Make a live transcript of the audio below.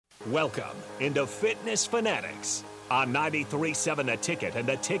Welcome into Fitness Fanatics on 93.7 The Ticket and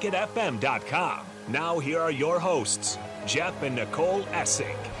theticketfm.com. Now here are your hosts, Jeff and Nicole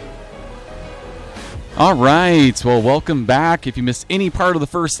Essig. All right. Well, welcome back. If you missed any part of the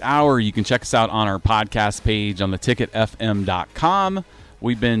first hour, you can check us out on our podcast page on theticketfm.com.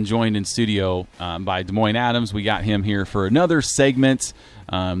 We've been joined in studio by Demoine Adams. We got him here for another segment.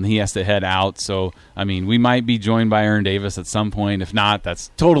 He has to head out. So, I mean, we might be joined by Aaron Davis at some point. If not, that's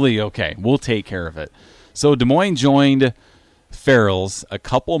totally okay. We'll take care of it. So, Demoine joined Farrell's a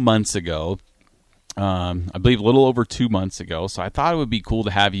couple months ago. I believe a little over 2 months ago. So I thought it would be cool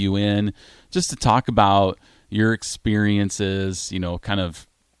to have you in just to talk about your experiences, kind of,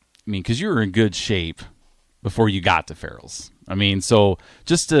 because you were in good shape before you got to Farrell's. So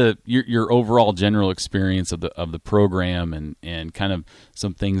just to your overall general experience of the program and kind of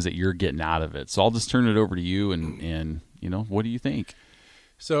some things that you're getting out of it. So I'll just turn it over to you and what do you think?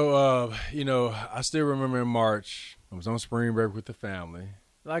 So, I still remember in March, I was on spring break with the family.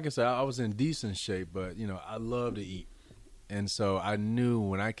 Like I said, I was in decent shape, but, I love to eat. And so I knew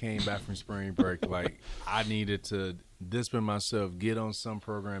when I came back from spring break, like I needed to discipline myself, get on some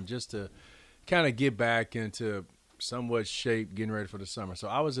program just to kind of get back into somewhat shape, getting ready for the summer. So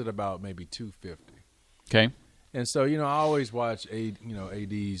I was at about maybe 250. Okay. And so, I always watch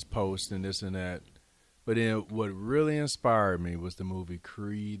AD's posts and this and that. But then what really inspired me was the movie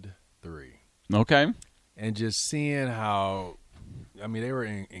Creed 3. Okay. And just seeing how, they were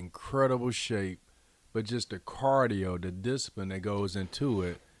in incredible shape, but just the cardio, the discipline that goes into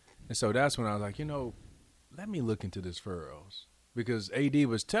it. And so that's when I was like, let me look into this Farrell's. Because AD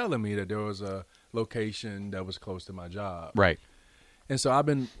was telling me that there was a location that was close to my job. Right. And so I've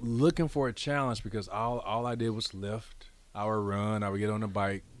been looking for a challenge because all I did was lift. I would run. I would get on the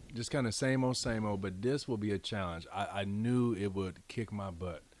bike. Just kind of same old. But this will be a challenge. I knew it would kick my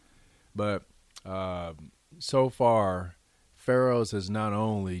butt. But so far, Farrell's has not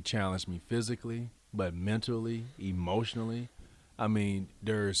only challenged me physically, but mentally, emotionally.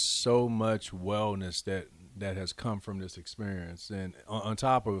 There's so much wellness that has come from this experience. And on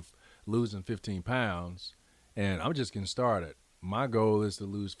top of losing 15 pounds, and I'm just getting started. My goal is to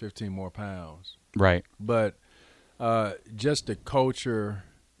lose 15 more pounds. Right. But just the culture,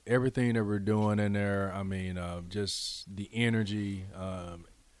 everything that we're doing in there, just the energy.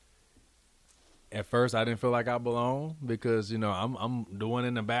 At first, I didn't feel like I belonged because, I'm the one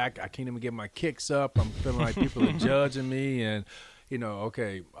in the back. I can't even get my kicks up. I'm feeling like people are judging me and, who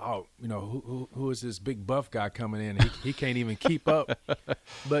is this big buff guy coming in? He can't even keep up.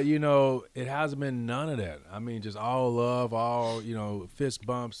 But, it hasn't been none of that. Just all love, all, fist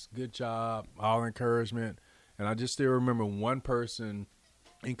bumps, good job, all encouragement. And I just still remember one person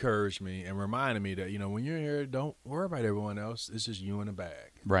encouraged me and reminded me that, when you're here, don't worry about everyone else. It's just you in the bag.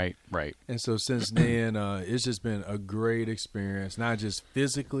 Right. And so since then, it's just been a great experience, not just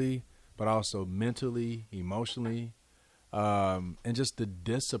physically, but also mentally, emotionally. And just the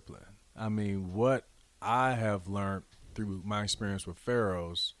discipline. What I have learned through my experience with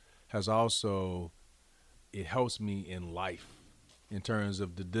Farrell's has also, it helps me in life in terms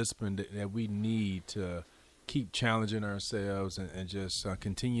of the discipline that we need to keep challenging ourselves and just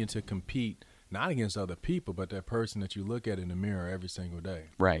continue to compete, not against other people, but that person that you look at in the mirror every single day.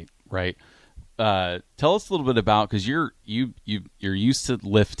 Right. Tell us a little bit about, because you're used to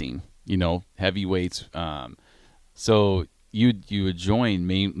lifting, heavy weights. So you would join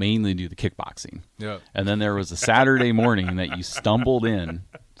mainly do the kickboxing. Yeah. And then there was a Saturday morning that you stumbled in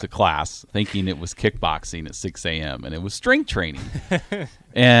to class thinking it was kickboxing at 6 a.m. and it was strength training.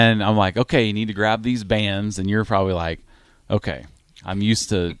 And I'm like, okay, you need to grab these bands. And you're probably like, okay, I'm used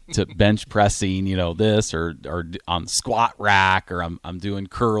to bench pressing, this or on squat rack, or I'm doing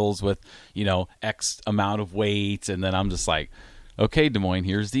curls with, X amount of weight. And then I'm just like, okay, Demoine,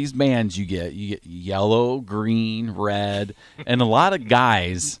 here's these bands you get. You get yellow, green, red. And a lot of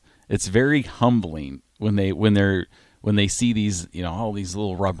guys, it's very humbling when they see these, all these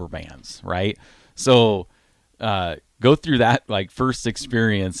little rubber bands, right? So go through that first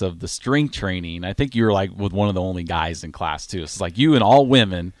experience of the strength training. I think you were with one of the only guys in class too. It's like you and all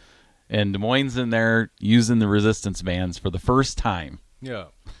women, and Des Moines in there using the resistance bands for the first time. Yeah.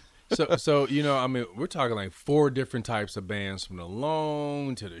 So we're talking 4 different types of bands, from the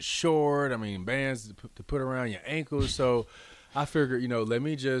long to the short. Bands to put around your ankles. So I figured, let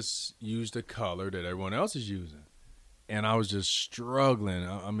me just use the color that everyone else is using. And I was just struggling.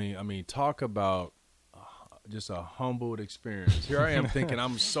 Talk about just a humbled experience. Here I am thinking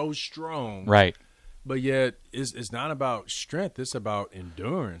I'm so strong. Right. But yet it's not about strength. It's about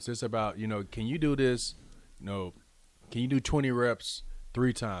endurance. It's about, can you do this? Can you do 20 reps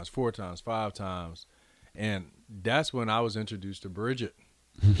 3 times, 4 times, 5 times. And that's when I was introduced to Bridget.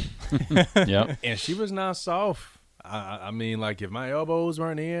 Yep. And she was not soft. I mean, like, if my elbows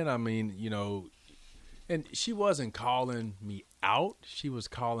weren't in, I mean, you know, and she wasn't calling me out. She was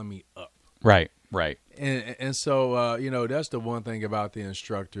calling me up. Right. And so, you know, that's the one thing about the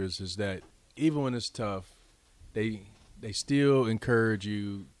instructors is that even when it's tough, they still encourage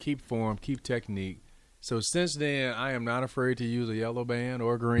you, keep form, keep technique. So since then, I am not afraid to use a yellow band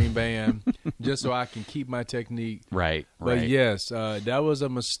or a green band just so I can keep my technique. Right. But yes, that was a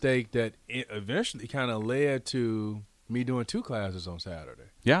mistake that eventually kind of led to me doing 2 classes on Saturday.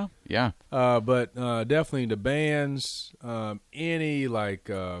 Yeah. But definitely the bands, any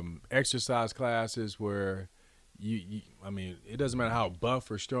like exercise classes where I mean, it doesn't matter how buff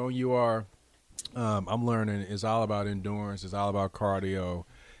or strong you are. I'm learning it's all about endurance. It's all about cardio.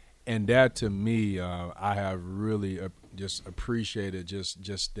 And that, to me, I have really just appreciated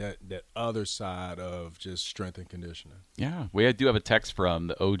just that other side of just strength and conditioning. Yeah. We do have a text from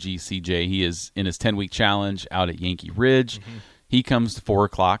the OG CJ. He is in his 10-week challenge out at Yankee Ridge. Mm-hmm. He comes to 4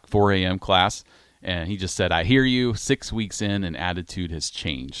 a.m. class, and he just said, I hear you, 6 weeks in, and attitude has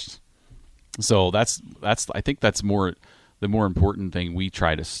changed. So that's I think that's the more important thing we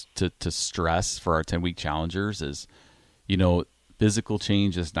try to stress for our 10-week challengers is, you know, physical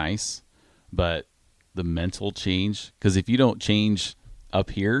change is nice, but the mental change, because if you don't change up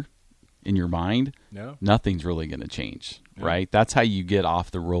here in your mind, nothing's really going to change, right? That's how you get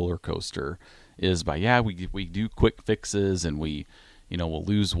off the roller coaster is by, we do quick fixes and we'll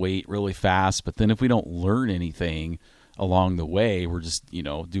lose weight really fast. But then if we don't learn anything along the way, we're just,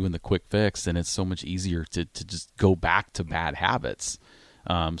 doing the quick fix, and it's so much easier to just go back to bad habits.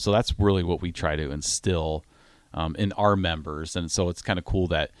 So that's really what we try to instill in our members. And so it's kind of cool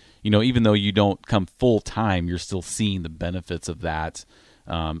that, even though you don't come full time, you're still seeing the benefits of that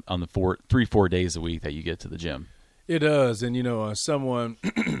on the 4 days a week that you get to the gym. It does. And, someone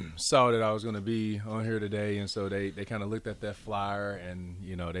saw that I was going to be on here today. And so they kind of looked at that flyer and,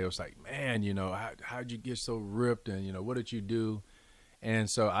 they was like, man, how'd you get so ripped? And, what did you do? And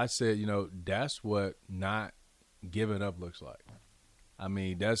so I said, that's what not giving up looks like.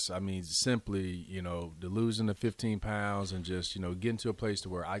 Simply, the losing the 15 pounds and just, getting to a place to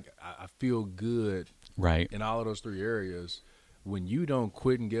where I feel good right in all of those 3 areas. When you don't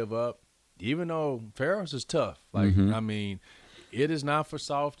quit and give up, even though Ferris is tough, it is not for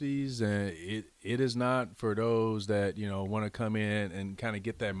softies, and it is not for those that, want to come in and kind of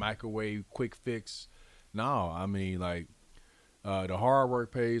get that microwave quick fix. No, the hard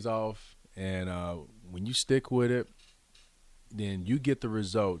work pays off, and when you stick with it, then you get the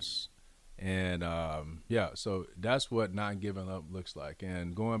results. And, so that's what not giving up looks like.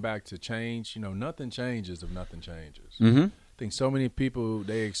 And going back to change, nothing changes if nothing changes. Mm-hmm. I think so many people,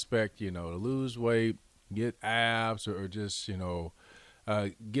 they expect, to lose weight, get abs, or just,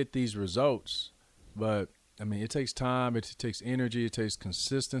 get these results. But, it takes time, it takes energy, it takes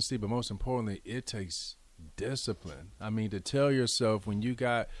consistency, but most importantly, it takes discipline. To tell yourself when you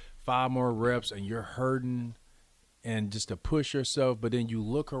got 5 more reps and you're hurting, and just to push yourself, but then you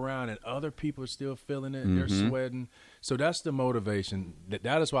look around and other people are still feeling it, and they're sweating. So that's the motivation.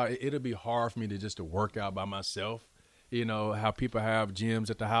 That is why it'll be hard for me to work out by myself. How people have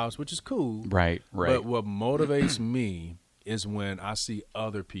gyms at the house, which is cool. Right. But what motivates me is when I see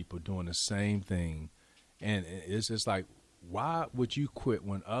other people doing the same thing. And it's just like, why would you quit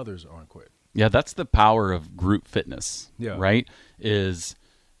when others aren't quitting? Yeah, that's the power of group fitness, right? Is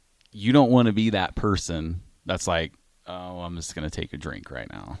you don't want to be that person that's like, oh, I'm just going to take a drink right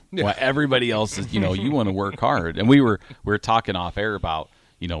now. Yeah. Well, everybody else is, you want to work hard. And we were talking off air about,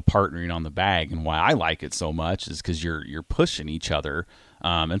 partnering on the bag, and why I like it so much is because you're pushing each other.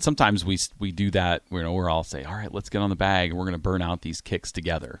 And sometimes we do that, we're all say, all right, let's get on the bag and we're going to burn out these kicks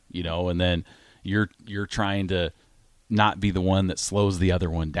together, and then you're trying to not be the one that slows the other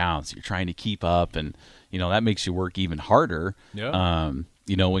one down. So you're trying to keep up, and, that makes you work even harder. Yeah.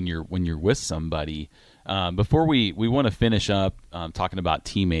 When you're with somebody. Before we want to finish up talking about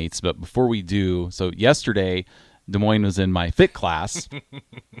teammates, but before we do, so yesterday Demoine was in my fit class,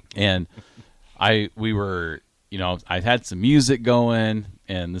 and I had some music going,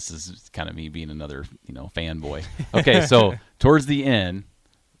 and this is kind of me being another fanboy. Okay, so towards the end,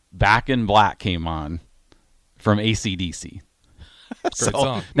 Back in Black came on from AC/DC.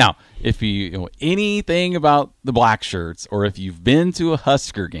 So, now, if you know anything about the Black Shirts, or if you've been to a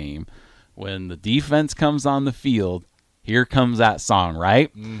Husker game, when the defense comes on the field, here comes that song,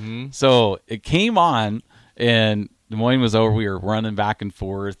 right? Mm-hmm. So it came on, and Des Moines was over. We were running back and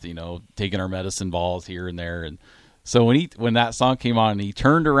forth, taking our medicine balls here and there, and So when that song came on and he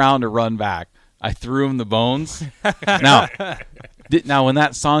turned around to run back, I threw him the bones. Now when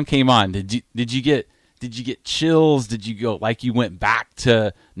that song came on, did you get chills? Did you go like you went back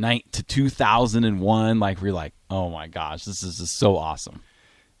to 2001? Like we're like, oh my gosh, this is just so awesome.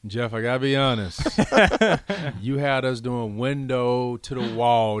 Jeff, I gotta be honest. You had us doing window to the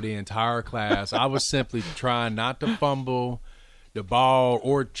wall the entire class. I was simply trying not to fumble the ball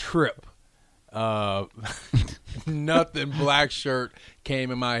or trip. Nothing black shirt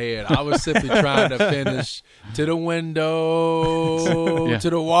came in my head. I was simply trying to finish to the window to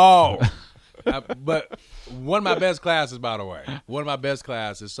the wall. But one of my best classes, by the way. One of my best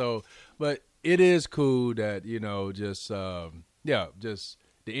classes. So, but it is cool that, just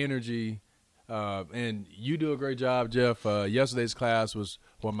the energy, and you do a great job, Jeff. Yesterday's class was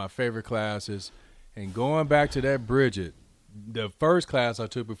one of my favorite classes. And going back to that Bridget, the first class I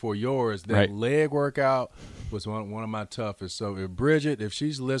took before yours, that leg workout was one of my toughest. So if Bridget, if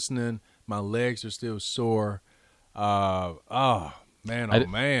she's listening, my legs are still sore. Man,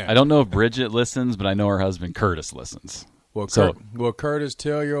 man. I don't know if Bridget listens, but I know her husband Curtis listens. Well, Curtis,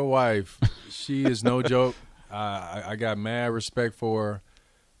 tell your wife she is no joke. I got mad respect for her.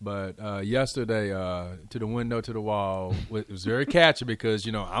 But yesterday, to the window, to the wall, it was very catchy because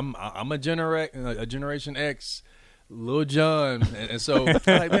I'm a Generation X, Lil Jon, and so like,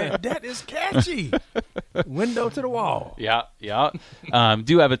 man, that is catchy. Window to the wall. Yeah.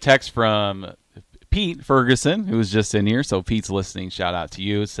 Do have a text from Pete Ferguson, who was just in here. So Pete's listening. Shout out to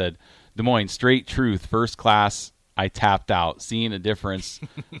you. It said, Des Moines, straight truth. First class, I tapped out, seeing a difference.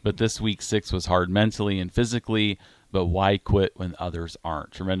 But this week 6 was hard mentally and physically. But why quit when others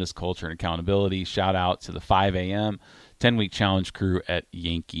aren't? Tremendous culture and accountability. Shout out to the 5 a.m. 10-week challenge crew at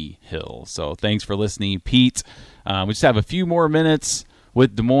Yankee Hill. So thanks for listening, Pete. We just have a few more minutes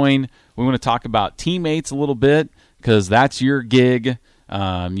with Des Moines. We want to talk about Teammates a little bit because that's your gig.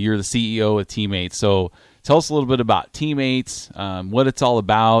 You're the CEO of Teammates. So tell us a little bit about Teammates, what it's all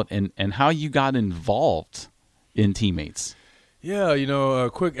about, and how you got involved in Teammates. Yeah, a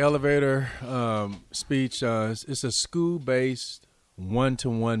quick elevator speech. It's a school-based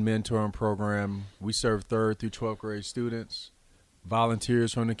one-to-one mentoring program. We serve 3rd through 12th grade students,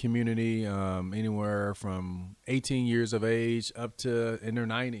 volunteers from the community, anywhere from 18 years of age up to in their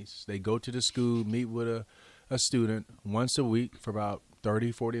 90s. They go to the school, meet with a student once a week for about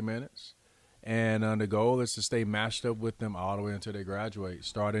 30, 40 minutes. And the goal is to stay matched up with them all the way until they graduate.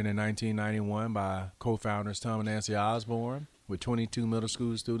 Started in 1991 by co-founders Tom and Nancy Osborne with 22 middle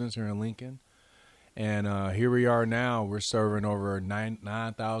school students here in Lincoln. And here we are now. We're serving over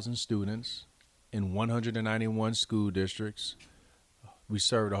 9,000 students in 191 school districts. We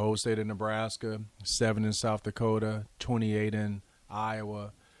serve the whole state of Nebraska, 7 in South Dakota, 28 in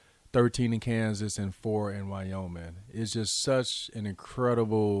Iowa, 13 in Kansas, and 4 in Wyoming. It's just such an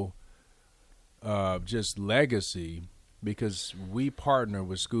incredible just legacy because we partner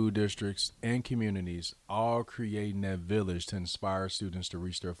with school districts and communities, all creating that village to inspire students to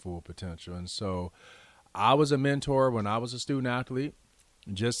reach their full potential. And so I was a mentor when I was a student athlete,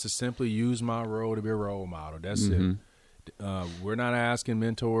 just to simply use my role to be a role model. That's it. We're not asking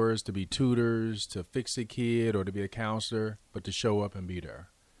mentors to be tutors, to fix a kid, or to be a counselor, but to show up and be there.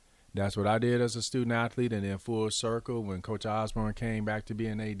 That's what I did as a student athlete. And then full circle, when Coach Osborne came back to be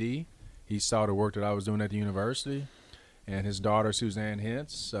an AD, he saw the work that I was doing at the university. And his daughter, Suzanne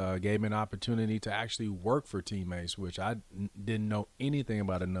Hintz, gave me an opportunity to actually work for Teammates, which I didn't know anything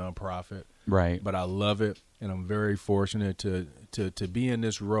about a nonprofit. Right. But I love it, and I'm very fortunate to be in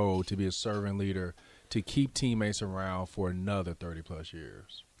this role, to be a servant leader, to keep Teammates around for another 30-plus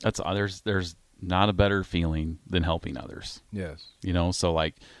years. There's not a better feeling than helping others. Yes. So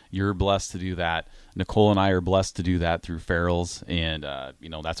like you're blessed to do that. Nicole and I are blessed to do that through Farrell's, and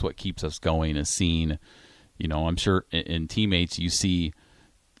that's what keeps us going, is seeing. I'm sure in Teammates you see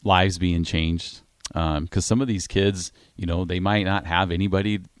lives being changed because some of these kids, they might not have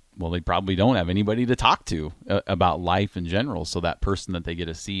anybody. Well, they probably don't have anybody to talk to about life in general. So that person that they get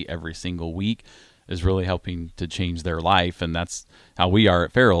to see every single week is really helping to change their life. And that's how we are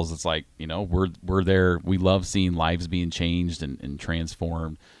at Farrell's. It's like, we're there. We love seeing lives being changed and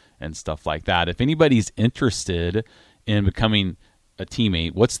transformed and stuff like that. If anybody's interested in becoming a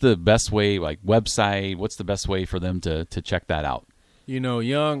teammate, what's the best way, like website, what's the best way for them to check that out?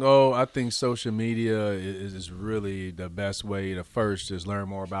 Young, old, I think social media is really the best way to first just learn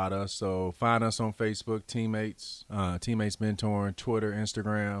more about us. So find us on Facebook, Teammates, Teammates Mentoring, Twitter,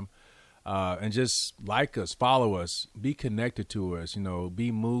 Instagram, and just like us, follow us, be connected to us,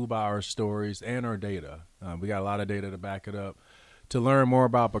 be moved by our stories and our data. We got a lot of data to back it up. to learn more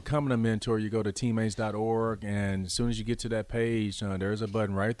about becoming a mentor, you go to teammates.org, and as soon as you get to that page, there's a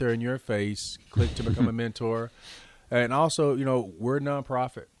button right there in your face. Click to become a mentor. And also, we're a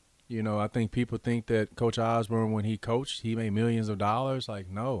nonprofit. I think people think that Coach Osborne, when he coached, he made millions of dollars. Like,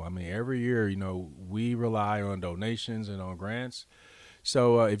 no. I mean, every year, we rely on donations and on grants.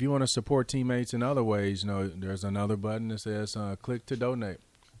 So if you want to support teammates in other ways, there's another button that says click to donate.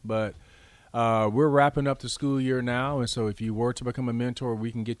 But we're wrapping up the school year now, and so if you were to become a mentor,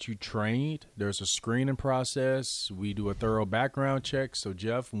 we can get you trained. There's a screening process. We do a thorough background check. So,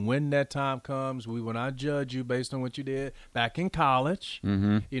 Jeff, when that time comes, we will not judge you based on what you did back in college.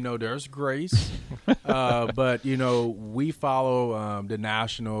 Mm-hmm. There's grace. But, we follow the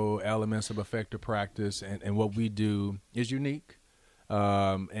national elements of effective practice, and what we do is unique.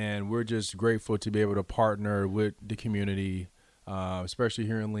 And we're just grateful to be able to partner with the community, especially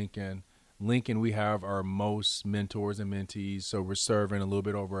here in Lincoln. We have our most mentors and mentees, so we're serving a little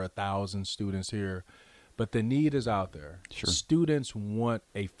bit over 1,000 students here. But the need is out there. Sure. Students want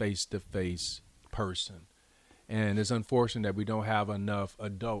a face-to-face person. And it's unfortunate that we don't have enough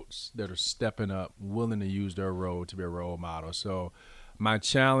adults that are stepping up, willing to use their role to be a role model. So my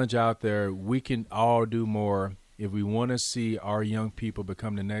challenge out there, we can all do more. If we want to see our young people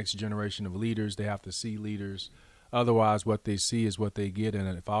become the next generation of leaders, they have to see leaders. Otherwise, what they see is what they get. And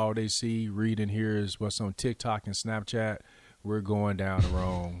if all they see, read, and hear is what's on TikTok and Snapchat, we're going down the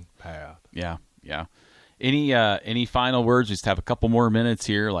wrong path. Yeah. Any final words? We just have a couple more minutes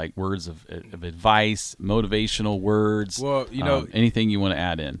here, like words of advice, motivational words. Well, anything you want to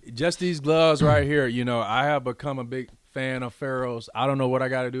add in? Just these gloves right here. I have become a big fan of Pharaoh's. I don't know what I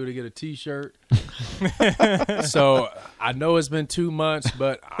got to do to get a T-shirt. So I know it's been 2 months,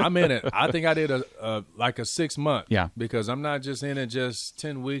 but I'm in it. I think I did a 6 month. Yeah. Because I'm not just in it just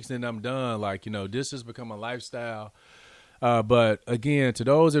 10 weeks and I'm done. This has become a lifestyle. But again, to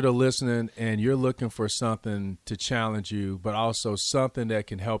those that are listening and you're looking for something to challenge you, but also something that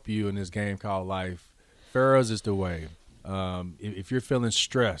can help you in this game called life, Pharaoh's is the way. If you're feeling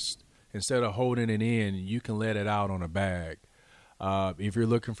stressed, instead of holding it in, you can let it out on a bag. If you're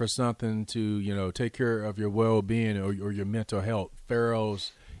looking for something to, take care of your well-being or your mental health,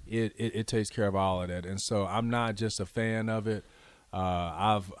 Pharaoh's, it takes care of all of that. And so I'm not just a fan of it.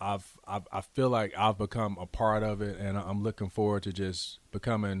 I feel like I've become a part of it, and I'm looking forward to just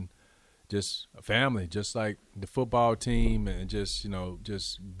becoming just a family, just like the football team, and just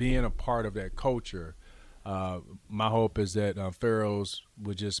being a part of that culture. My hope is that Pharaoh's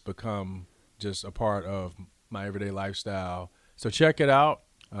would just become just a part of my everyday lifestyle. So check it out.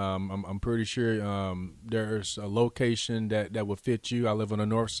 I'm pretty sure there's a location that will fit you. I live on the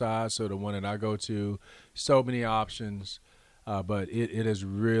north side, so the one that I go to, so many options. But it has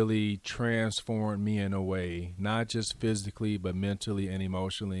really transformed me in a way, not just physically, but mentally and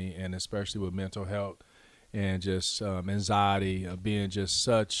emotionally, and especially with mental health and just anxiety, being just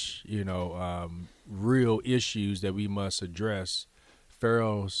such, real issues that we must address.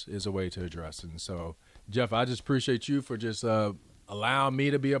 Pharaoh's is a way to address it. And so, Jeff, I just appreciate you for just allowing me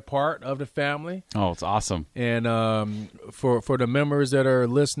to be a part of the family. Oh, it's awesome. And for the members that are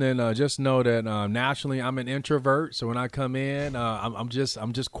listening, just know that naturally I'm an introvert. So when I come in, I'm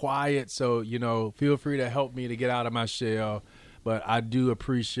just quiet. So, feel free to help me to get out of my shell. But I do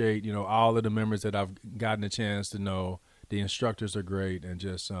appreciate, all of the members that I've gotten a chance to know. The instructors are great, and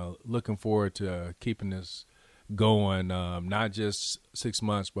just looking forward to keeping this going, not just 6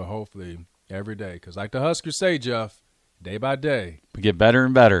 months, but hopefully every day. Because like the Huskers say, Jeff, day by day, we get better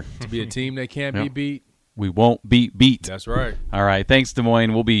and better. To be a team that can't be beat, we won't be beat. That's right. All right. Thanks, Des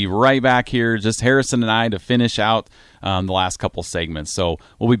Moines. We'll be right back here, just Harrison and I, to finish out the last couple segments. So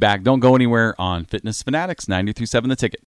we'll be back. Don't go anywhere on Fitness Fanatics 93.7 The Ticket.